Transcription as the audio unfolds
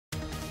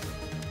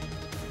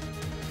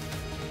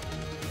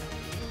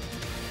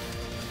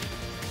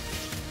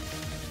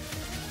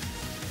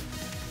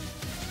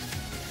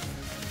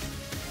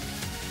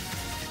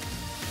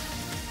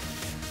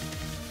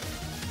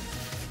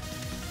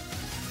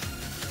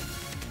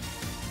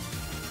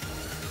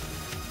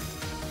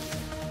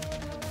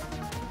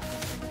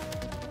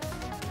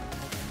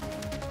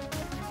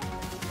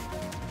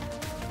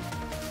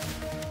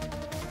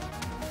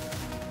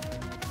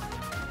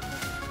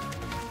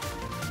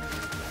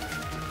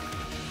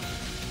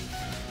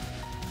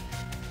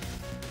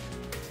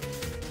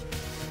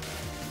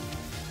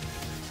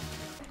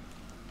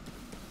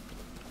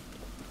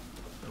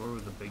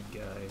big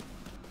guy.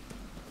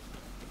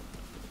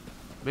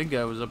 Big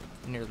guy was up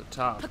near the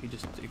top. He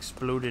just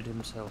exploded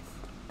himself.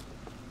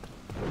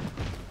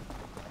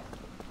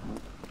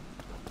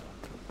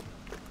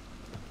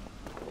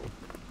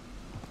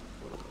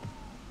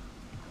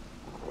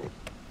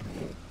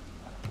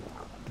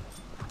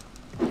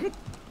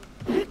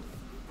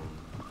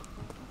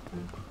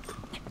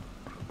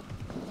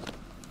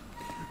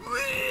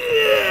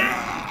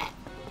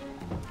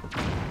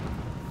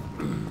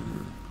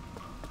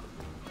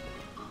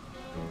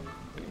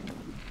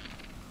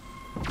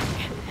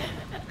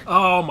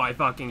 Oh my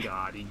fucking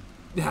god,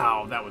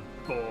 oh, that was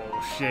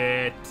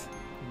bullshit.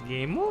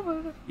 Game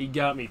over. He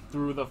got me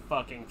through the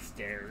fucking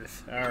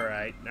stairs.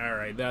 Alright,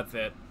 that's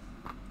it.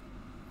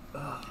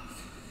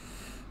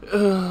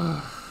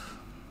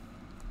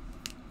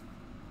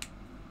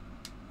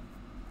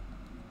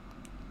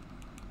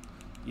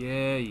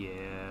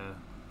 Yeah.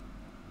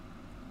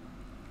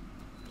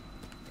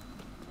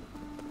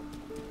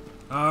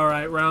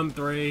 Alright, round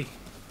 3.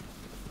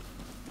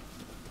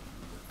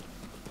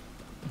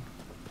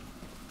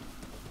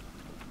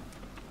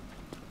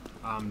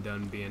 I'm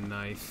done being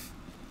nice.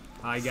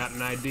 I got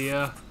an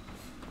idea.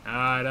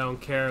 I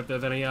don't care if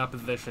there's any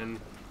opposition.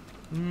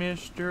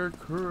 Mr.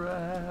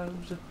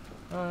 Krabs,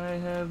 I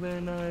have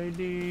an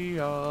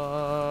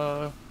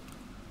idea.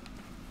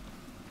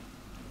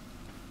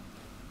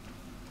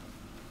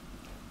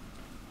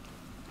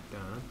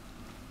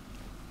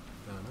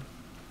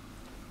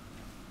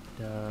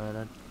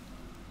 Donna.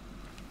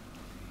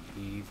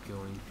 He's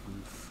going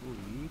to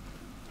sleep.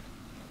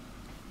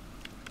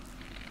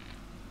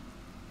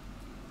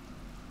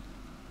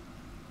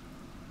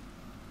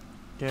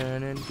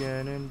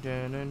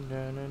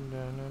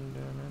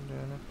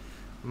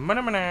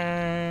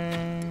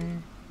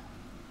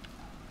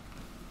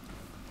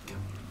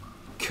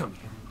 Come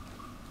here.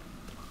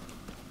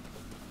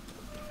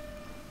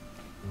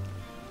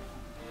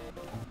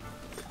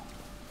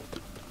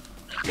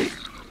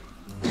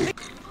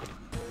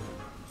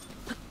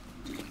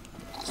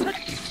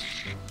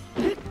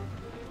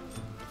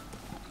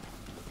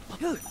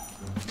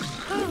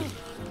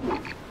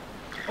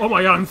 Oh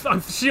my god,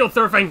 I'm shield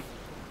surfing!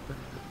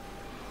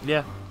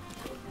 Yeah.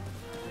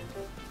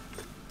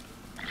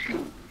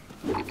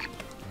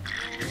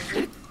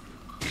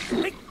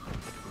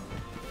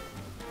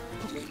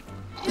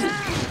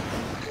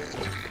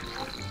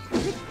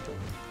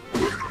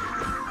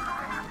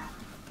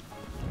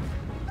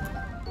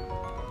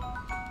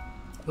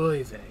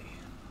 Oy vey.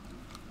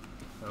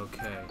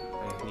 Okay,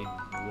 I need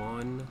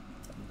one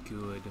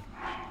good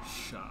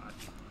shot.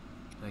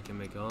 I can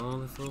make all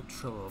this little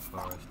trouble for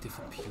us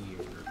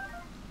disappear.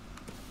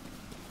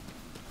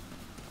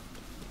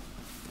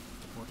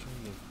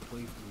 Fortunately, it's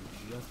placed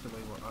in just the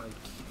way where I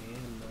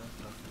cannot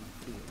fucking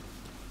see it.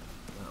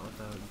 Not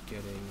without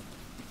getting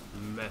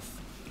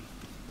messy.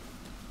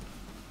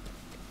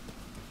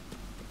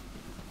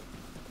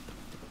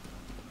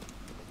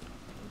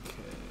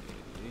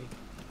 Okay.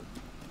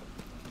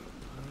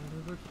 Right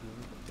over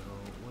here.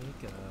 Don't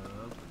wake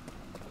up.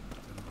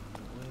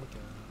 Don't wake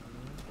up.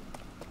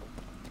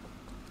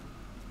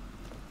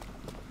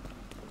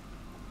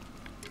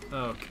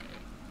 Okay.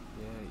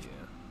 Yeah.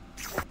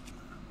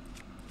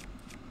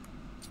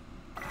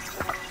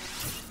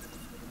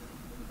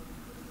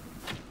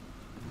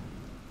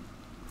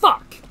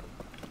 Fuck!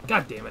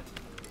 God damn it.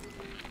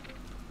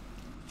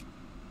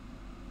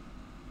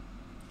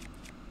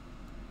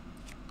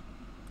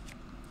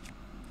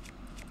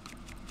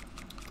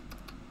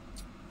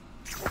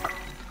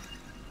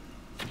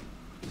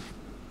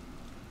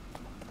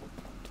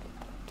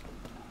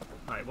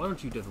 Alright, why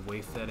don't you just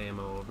waste that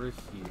ammo over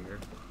here?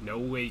 No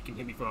way you can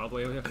hit me from all the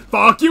way over here.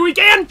 Fuck you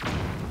again!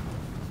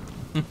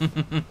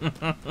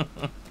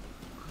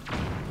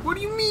 What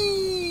do you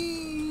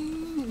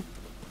mean?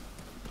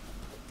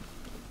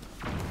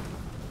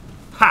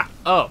 Ha!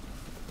 Oh,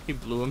 he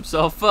blew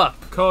himself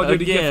up. Call of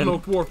Duty again.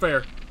 Smoke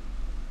Warfare. Why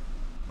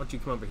don't you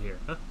come over here?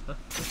 Huh?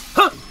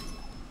 Huh?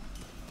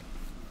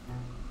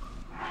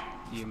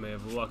 You may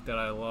have luck that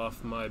I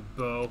lost my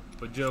bow,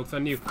 but joke's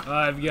on you.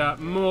 I've got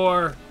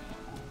more.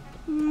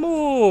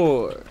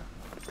 More.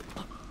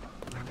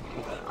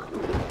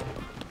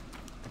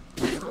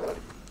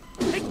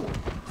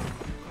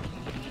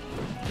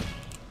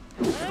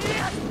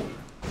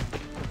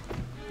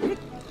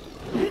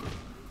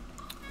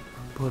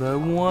 But I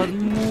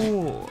want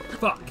more.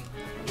 Fuck.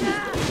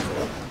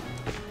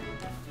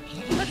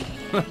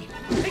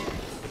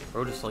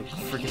 Bro just like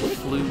freaking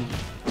flew.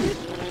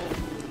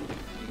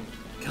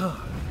 God.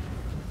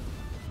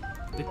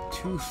 A bit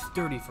too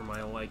sturdy for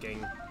my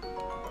liking.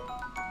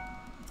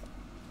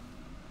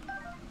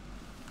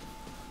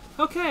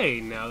 Okay,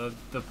 now that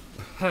the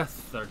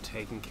pests are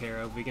taken care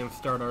of, we can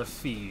start our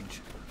siege.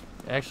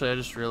 Actually, I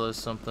just realized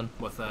something.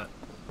 What's that?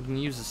 We can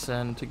use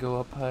ascend to go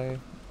up higher.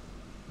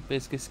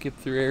 Basically skip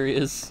through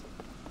areas.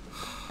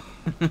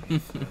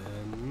 Jason.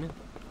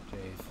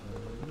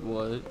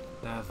 What?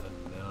 That's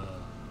enough.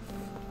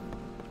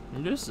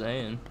 I'm just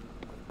saying.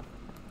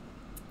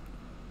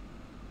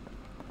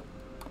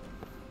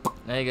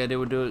 Now you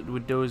gotta do it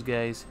with those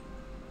guys.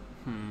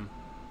 Can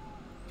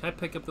I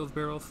pick up those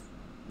barrels?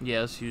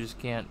 Yes, you just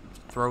can't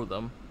throw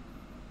them.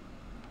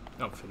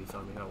 Oh shit, he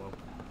saw me. Oh well.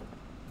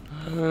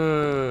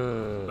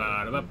 Uh,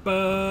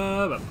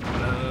 Ba-da-ba-ba-ba-ba.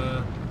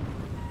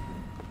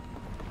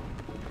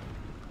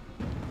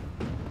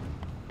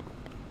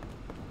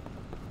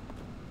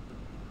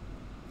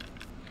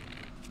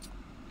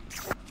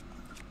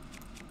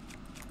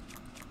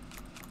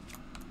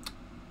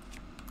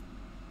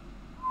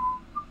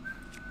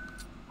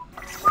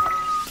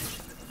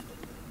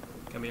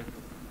 Come here.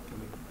 Come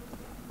here.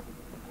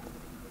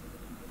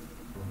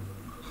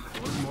 A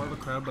little more of a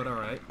crowd, but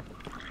alright.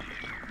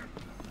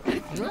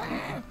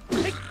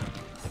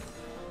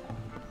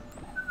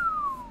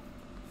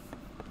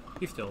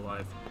 He's still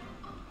alive.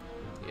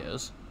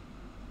 yes.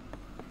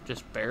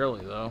 Just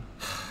barely, though.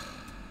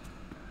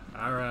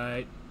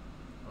 Alright.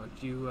 Why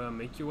don't you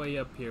make your way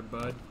up here,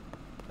 bud?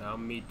 I'll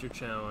meet your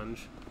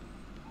challenge.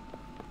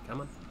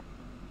 Come on.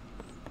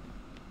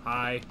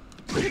 Hi.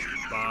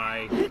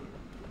 Bye.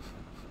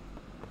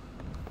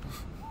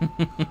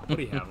 What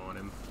do you have on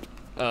him?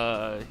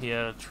 He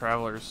had a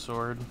traveler's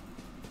sword.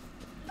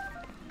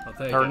 I'll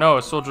take Or it. no,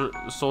 a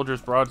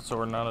soldier's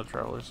broadsword, not a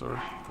traveler's sword.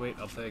 Wait,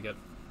 I'll take it.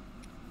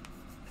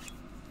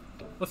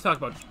 Let's talk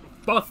about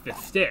bust the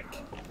stick.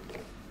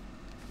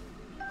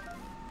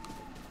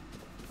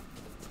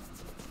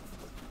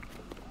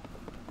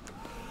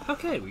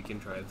 Okay, we can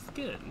try this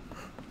again.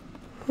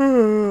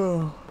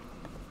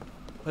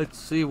 Let's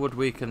see what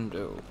we can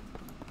do.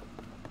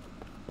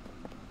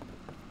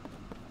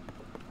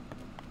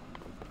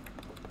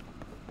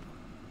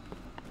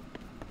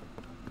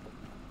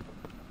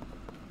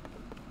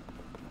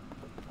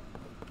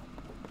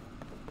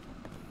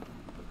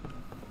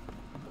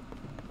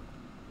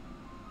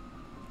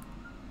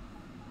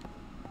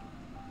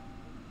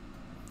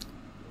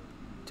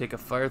 Take a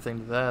fire thing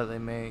to that, you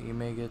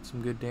may get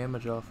some good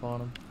damage off on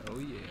them. Oh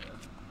yeah.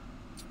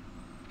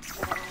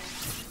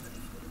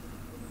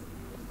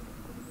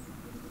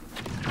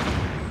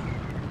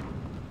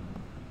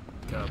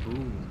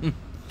 Kaboom.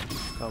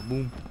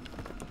 Kaboom.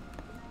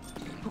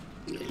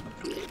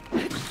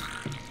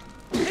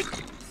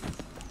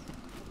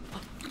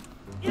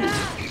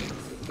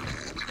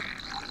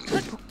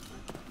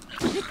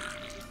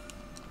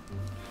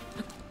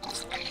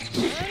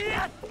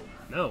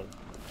 No.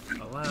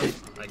 Allow.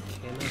 I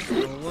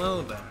cannot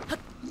allow that.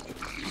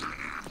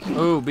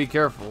 Oh, be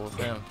careful with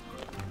him.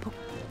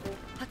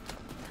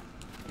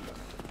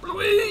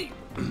 Whee!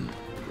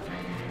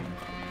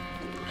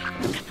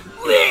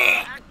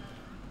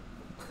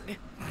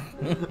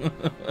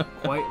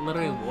 Quite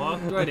literally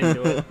walked right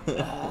into it.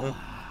 I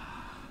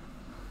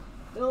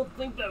don't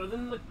think that was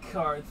in the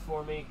cards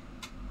for me.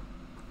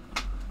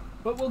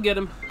 But we'll get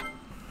him.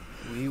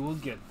 We will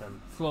get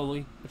them.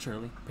 Slowly, but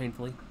surely,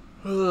 painfully.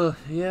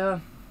 Yeah.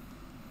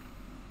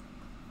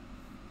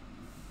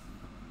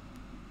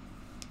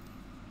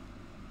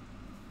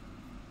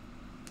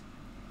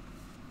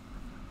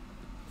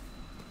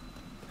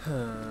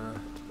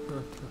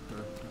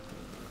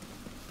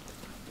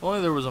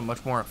 Only there was a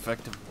much more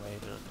effective way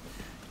to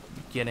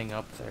getting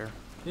up there.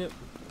 Yep.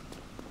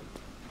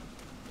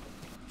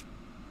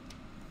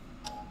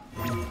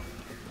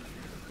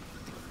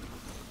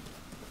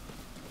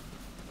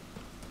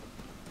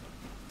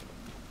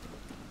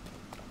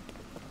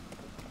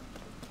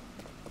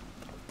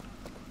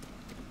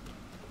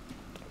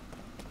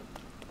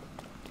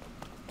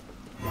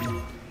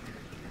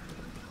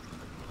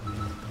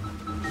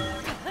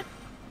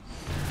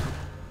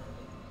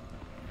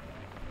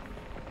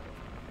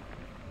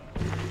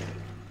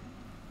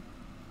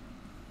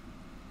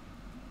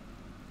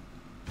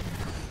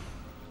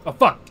 Oh,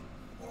 fuck!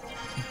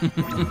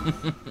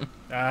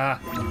 Ah.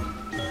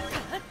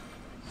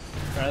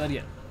 Try that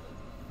again.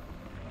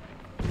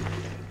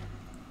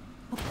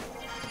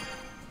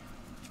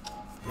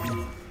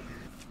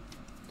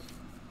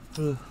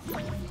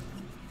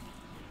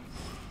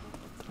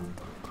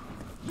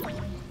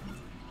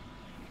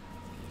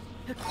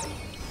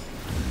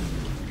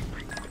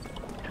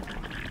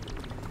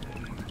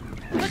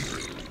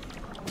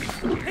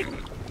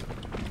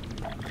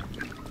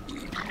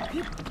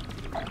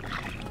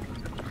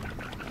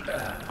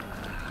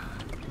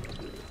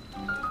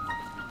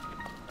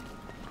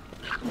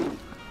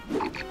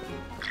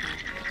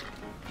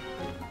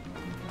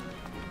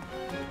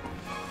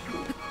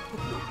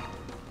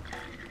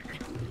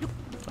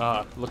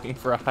 Looking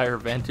for a higher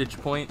vantage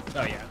point.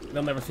 Oh yeah,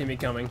 they'll never see me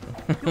coming.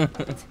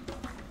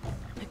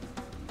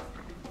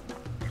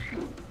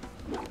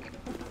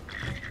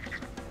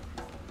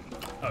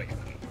 Oh yeah.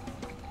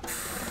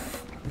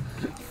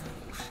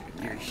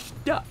 You're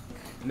stuck.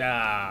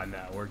 Nah,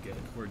 we're good.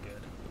 We're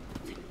good.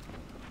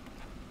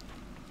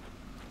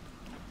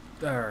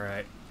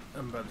 Alright.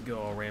 I'm about to go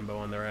all Rambo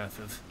on their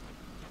asses.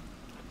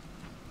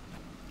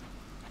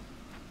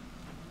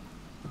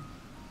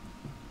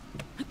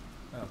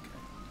 Okay.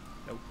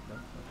 Nope.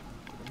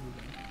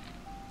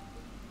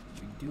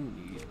 We do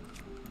need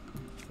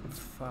some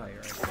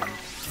fire, I think.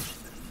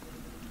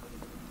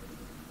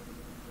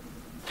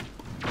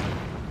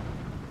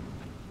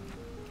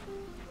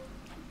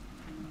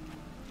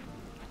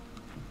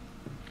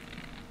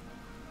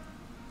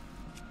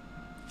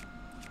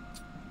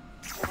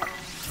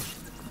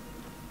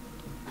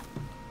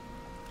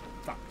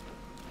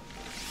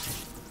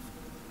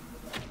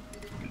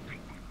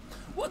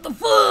 What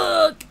the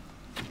fuck?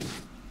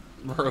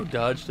 Bro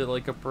dodged it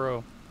like a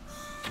pro.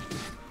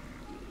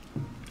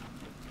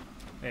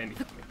 And he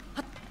hit me.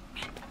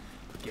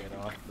 Get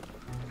off.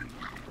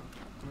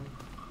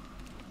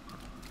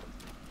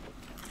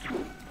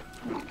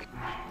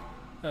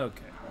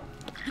 Okay.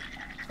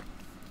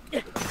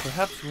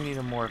 Perhaps we need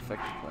a more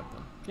effective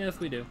weapon. Yes,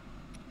 we do.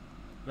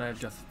 I have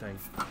just the thing.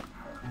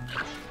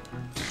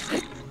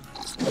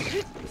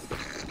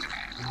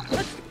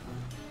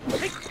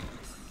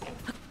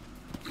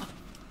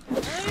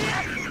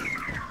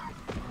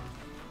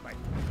 Right.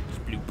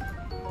 Just bloop.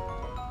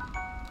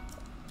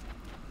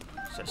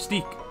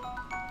 Stick.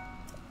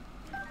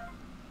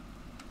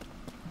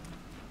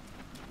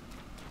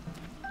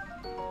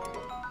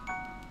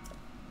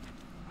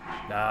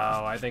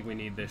 No, I think we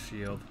need this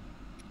shield.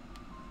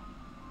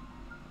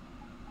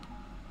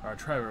 Or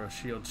Tribro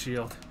shield.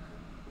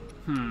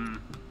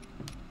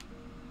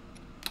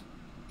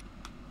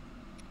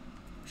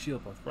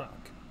 Shield plus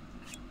rock.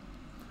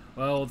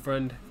 Well, old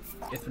friend,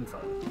 it's been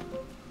fun.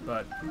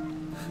 But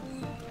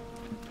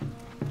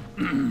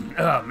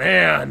oh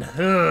man.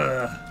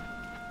 Ugh.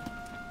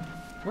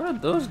 Where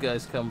did those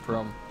guys come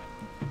from?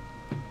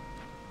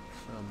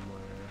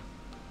 Somewhere.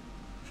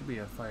 Should be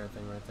a fire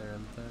thing right there,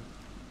 isn't there?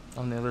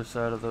 On the other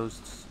side of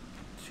those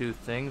two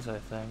things, I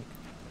think.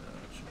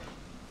 Gotcha.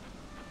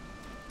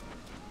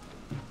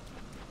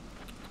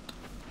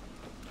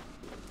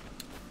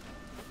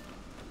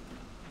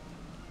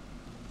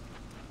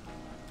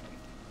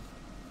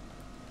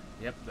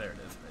 Yep, there it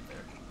is, right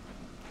there.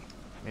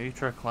 Maybe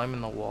try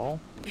climbing the wall?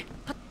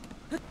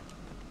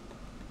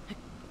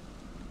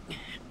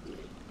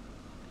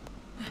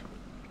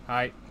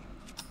 Hi.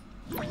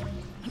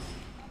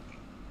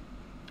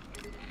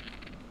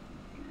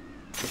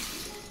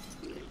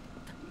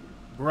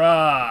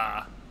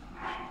 Bruh.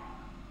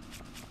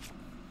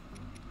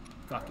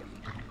 Fuck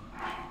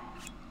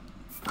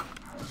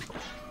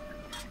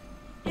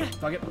it.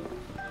 Fuck it.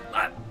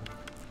 Ah.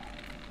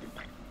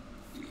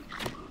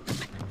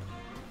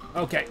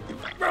 Okay.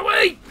 Run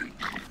away!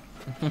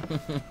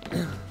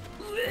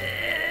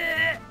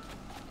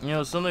 You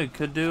know, something we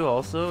could do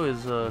also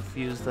is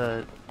fuse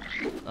that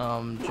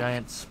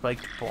giant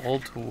spiked ball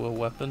to a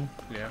weapon.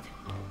 Yeah.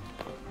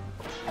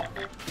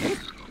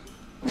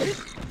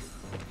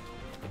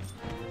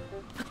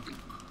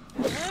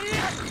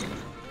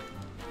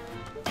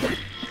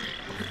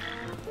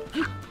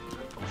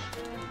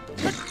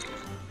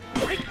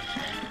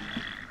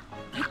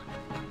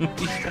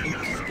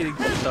 He's getting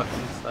stuck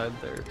inside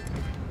there.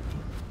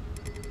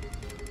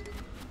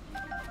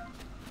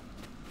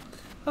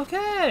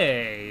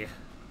 Okay. I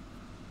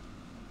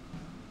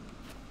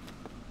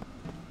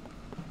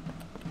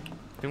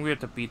think we have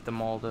to beat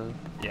them all to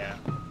Yeah.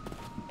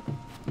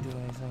 do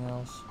anything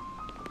else.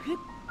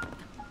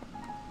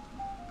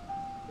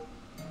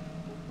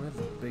 Where's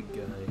the big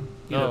guy?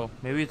 Oh,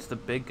 maybe it's the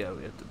big guy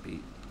we have to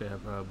beat. Yeah,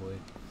 probably.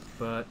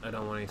 But I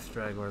don't want any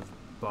stragglers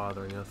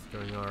bothering us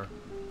during our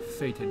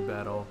fated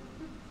battle.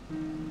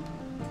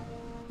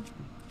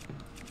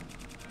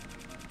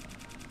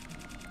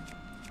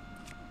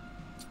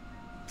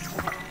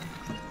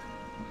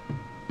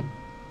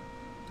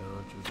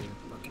 Don't you dare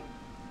fuck it.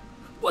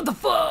 What the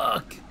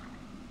fuck?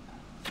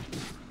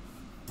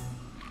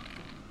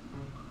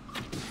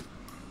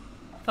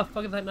 How the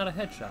fuck is that not a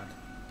headshot?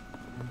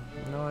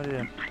 No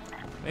idea.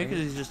 Maybe because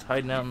he's just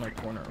hiding out in that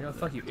corner. You know, over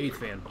fuck you, 8th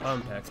fan.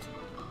 Bottom text.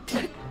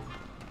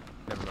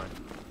 Never mind.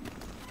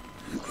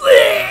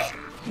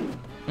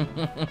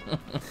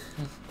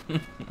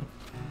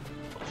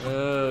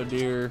 Oh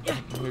dear.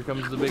 Here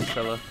comes the big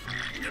fella.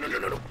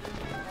 No.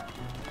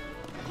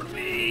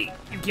 Me!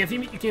 You can't see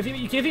me, you can't see me,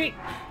 you can't see me!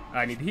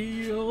 I need to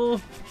heal.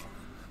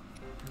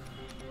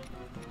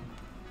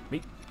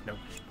 Me? No.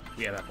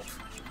 We have apples.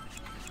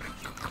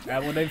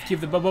 Apple knives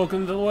keep the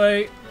Bobokans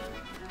away.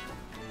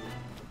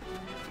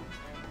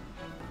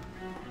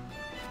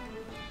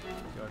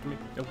 Go after me?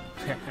 Nope.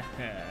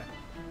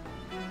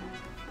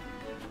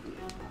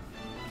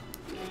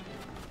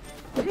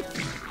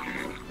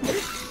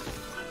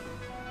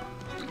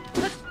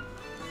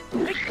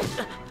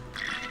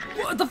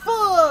 What the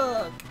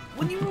fuck?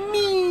 What do you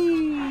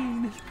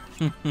mean?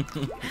 Dude.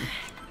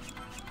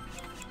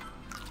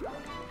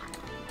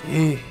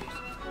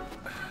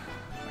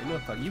 I know,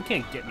 fuck. You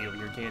can't get me over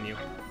here, can you?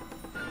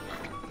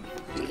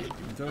 You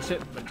can throw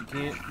shit, but you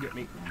can't get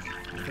me.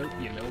 So,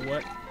 you know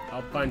what?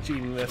 I'll punch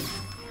eating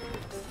this.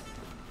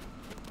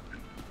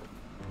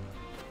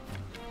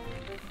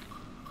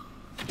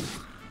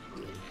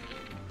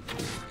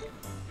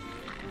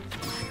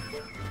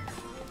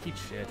 Eat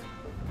shit.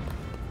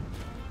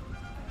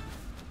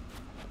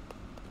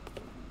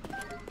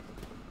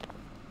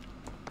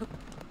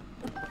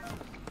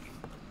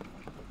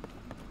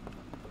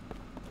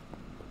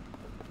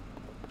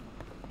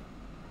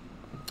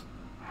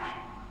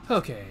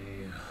 Okay,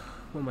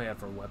 what am I at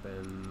for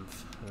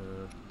weapons?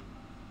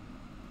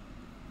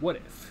 What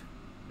if?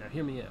 Now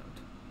hear me out.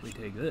 We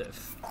take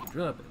this, we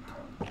drop it.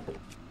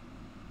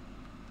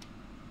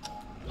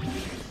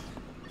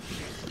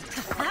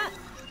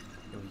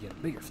 And we get a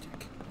bigger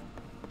stick.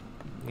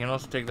 You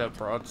also take that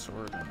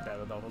broadsword. That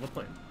was all the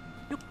plan.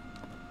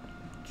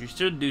 You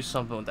should do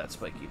something with that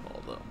spiky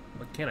ball, though.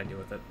 What can I do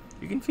with it?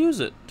 You can fuse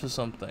it to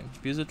something.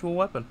 Fuse it to a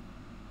weapon.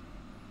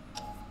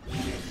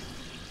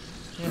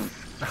 Yeah.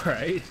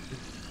 Alright.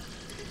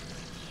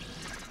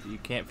 You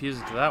can't fuse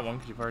it to that one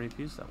because you've already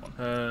fused that one.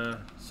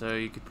 So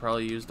you could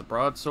probably use the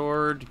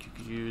broadsword. You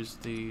could use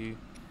the...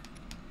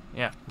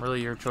 Yeah,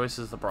 really your choice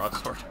is the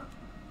broadsword.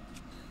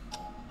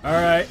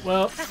 Alright,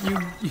 well, you...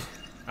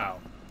 Ow.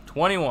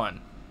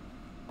 21.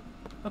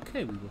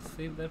 Okay, we will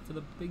save that for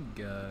the big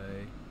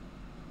guy.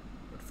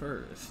 But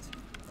first,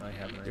 I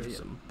have an idea. There's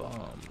some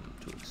bomb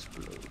to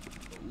explode.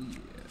 Oh,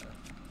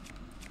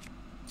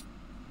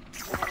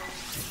 yeah.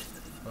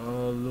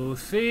 Oh,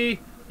 Lucy,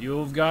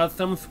 you've got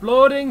some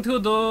exploding to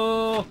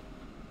do.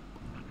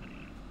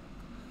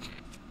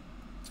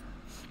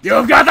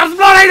 You've got some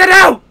exploding to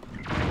do!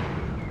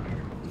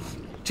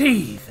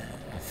 Jesus.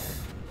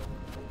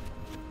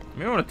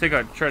 Maybe I want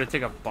to try to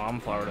take a bomb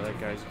flower to that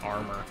guy's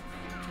armor.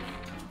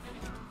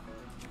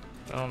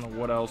 I don't know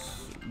what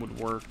else would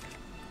work.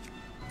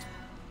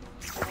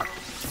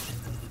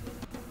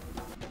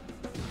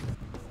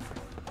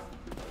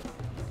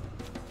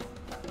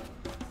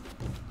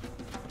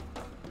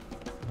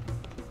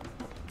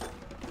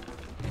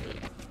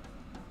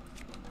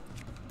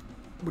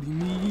 What do you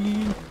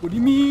mean? What do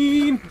you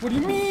mean? What do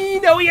you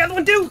mean? Oh, he has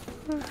one too!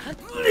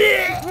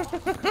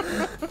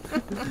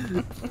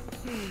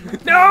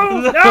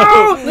 No!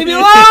 No! Leave me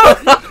alone!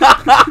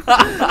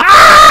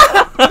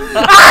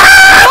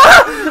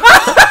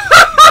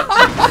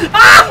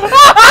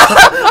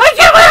 I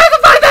can't wait to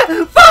find that!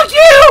 Fuck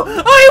you!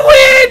 I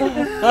win!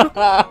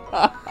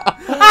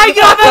 I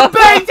got the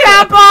big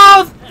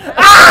temples!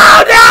 Oh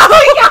no!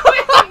 He got me!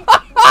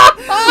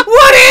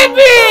 What hit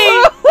me?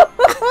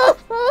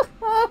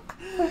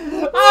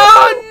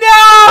 Oh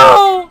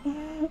no!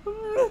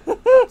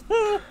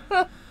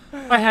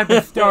 I had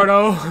to start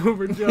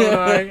over, don't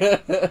I?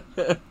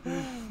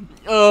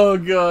 Oh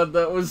god,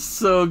 that was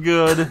so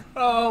good.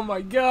 Oh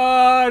my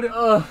god!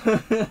 Oh,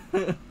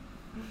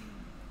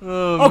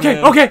 okay,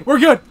 man. okay, we're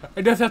good.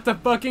 I just have to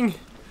fucking.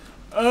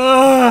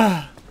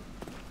 I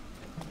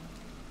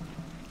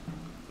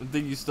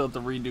think you still have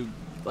to redo.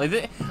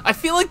 I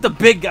feel like the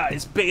big guy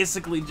is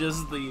basically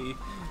just the,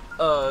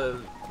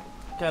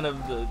 kind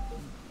of the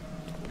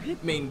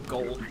main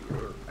goal.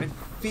 I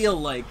feel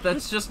like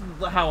that's just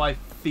how I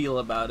feel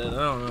about it. I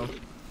don't know.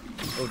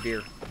 Oh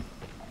dear.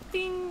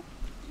 Ding.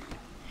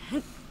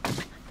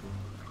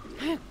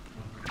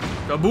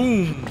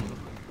 Kaboom!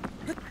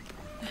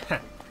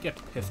 Get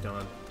pissed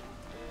on.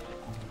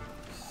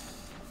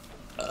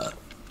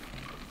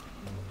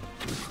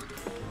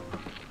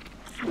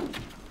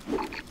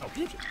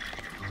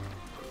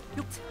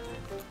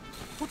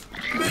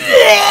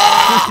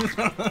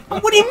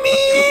 What do you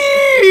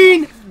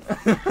mean?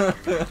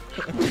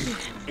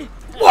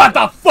 What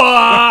the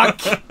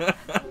fuck?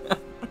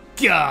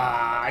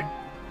 God.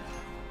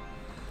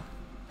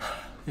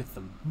 It's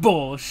some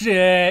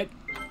bullshit.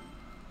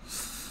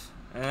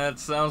 That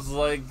sounds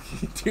like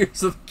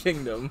Tears of the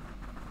Kingdom.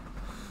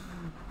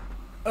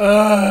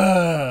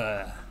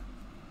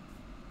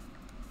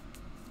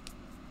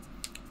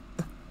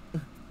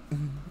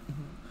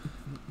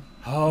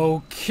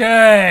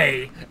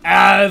 Okay,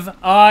 as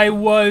I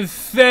was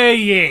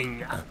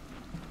saying.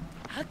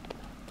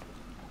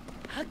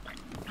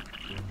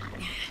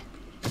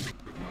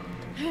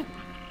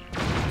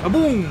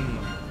 Kaboom!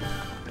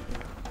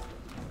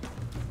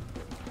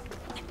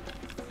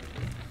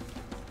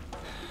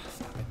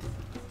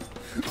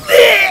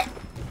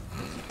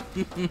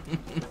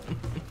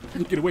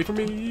 Get away from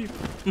me!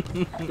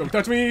 Don't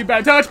touch me!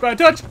 Bad touch! Bad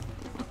touch!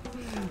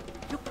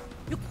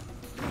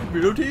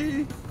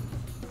 Beauty!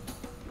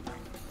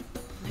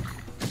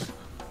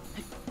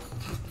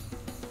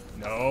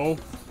 No.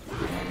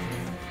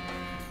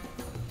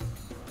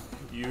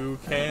 You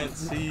can't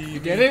see. You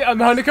get it? I'm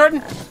behind the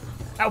curtain.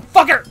 Ow,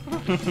 fucker!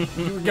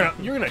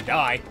 You're gonna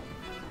die.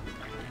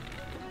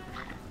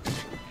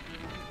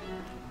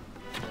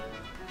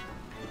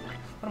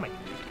 What am I?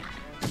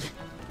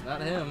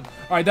 Not him.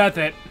 All right, that's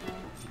it.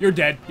 You're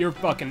dead. You're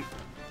fucking.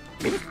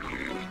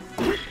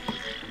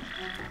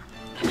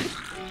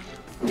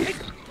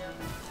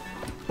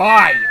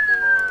 Bye.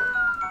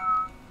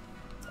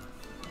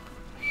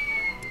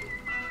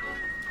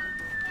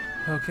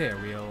 Okay,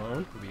 are we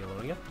alone? Are we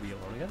alone again? Are we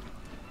alone again?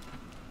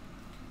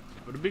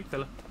 What a big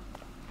fella.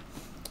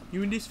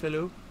 You and this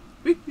fellow.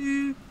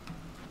 Woohoo!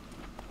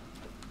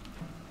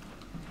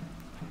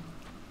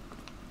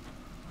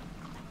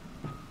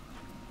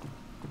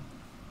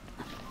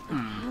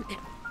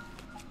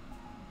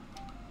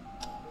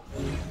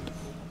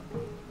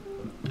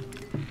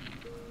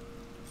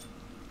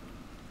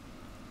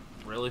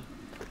 Really?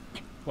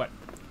 What?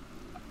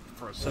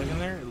 For a second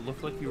there, it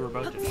looked like you were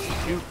about to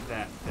shoot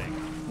that thing.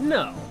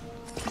 No.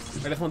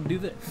 I just want to do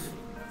this.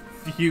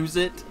 Fuse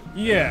it?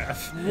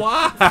 Yes.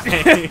 Why?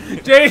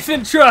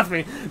 Jason, trust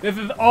me. This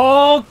is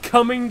all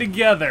coming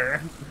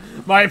together.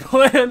 My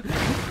plan.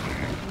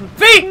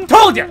 See?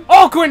 Told you!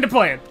 All according to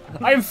plan.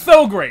 I am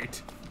so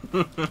great.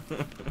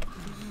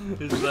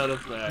 Is that a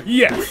fact?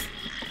 Yes.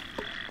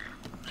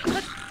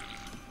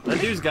 That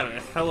dude's got a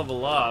hell of a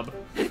lob.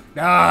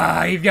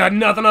 Ah, you've got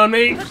nothing on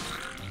me.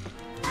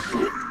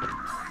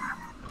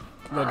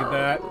 Look at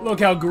that. Look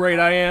how great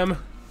I am.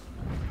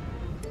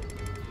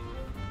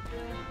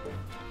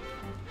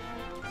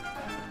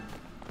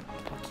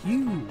 Fuck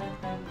you.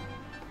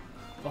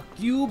 Fuck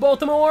you,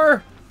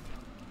 Baltimore.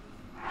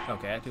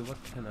 Okay, actually,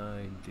 what can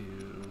I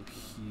do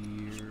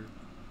here?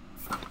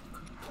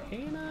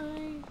 Can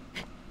I?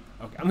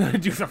 Okay, I'm gonna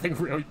do something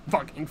really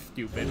fucking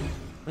stupid.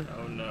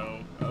 Oh no.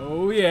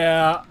 Oh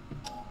yeah.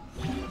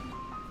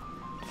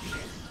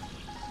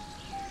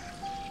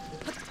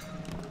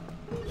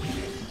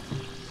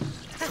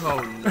 Oh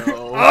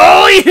no.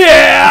 Oh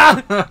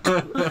yeah!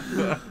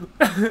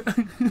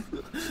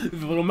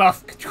 There's a little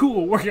mouse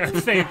tool we're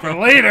gonna save for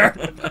later.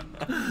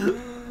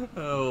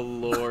 Oh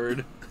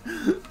lord.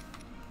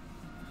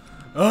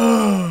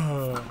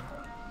 Oh.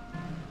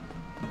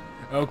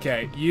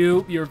 Okay,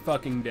 you're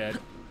fucking dead.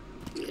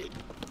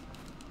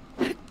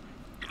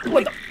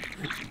 What the?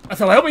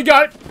 So help me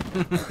God!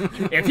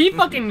 If he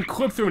fucking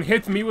clips through and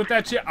hits me with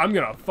that shit, I'm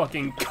gonna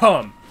fucking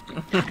come.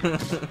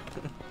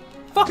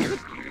 Fuck it.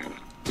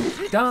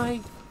 Die.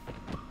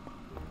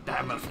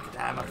 Die, motherfucker,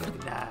 die,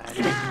 motherfucker, die.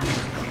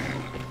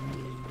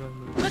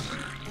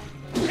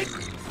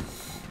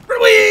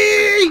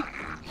 Whee!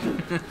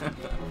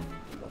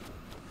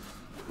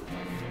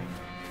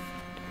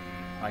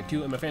 I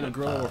too am a fan of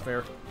guerrilla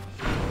warfare.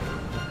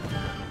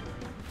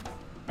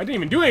 I didn't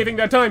even do anything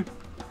that time.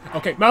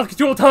 Okay, mouse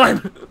tool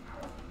time.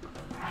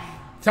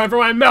 Time for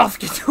my mouse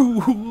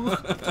tool.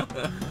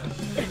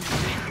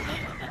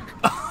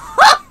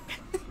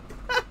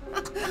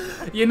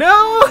 You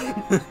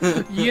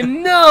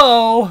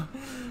know,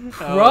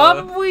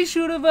 probably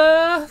should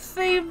have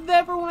saved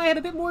that for when I had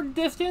a bit more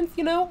distance,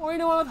 you know, or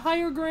on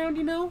higher ground,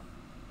 you know.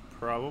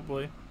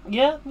 Probably.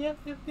 Yeah.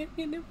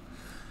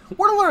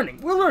 We're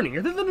learning.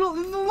 This is a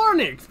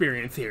learning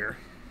experience here.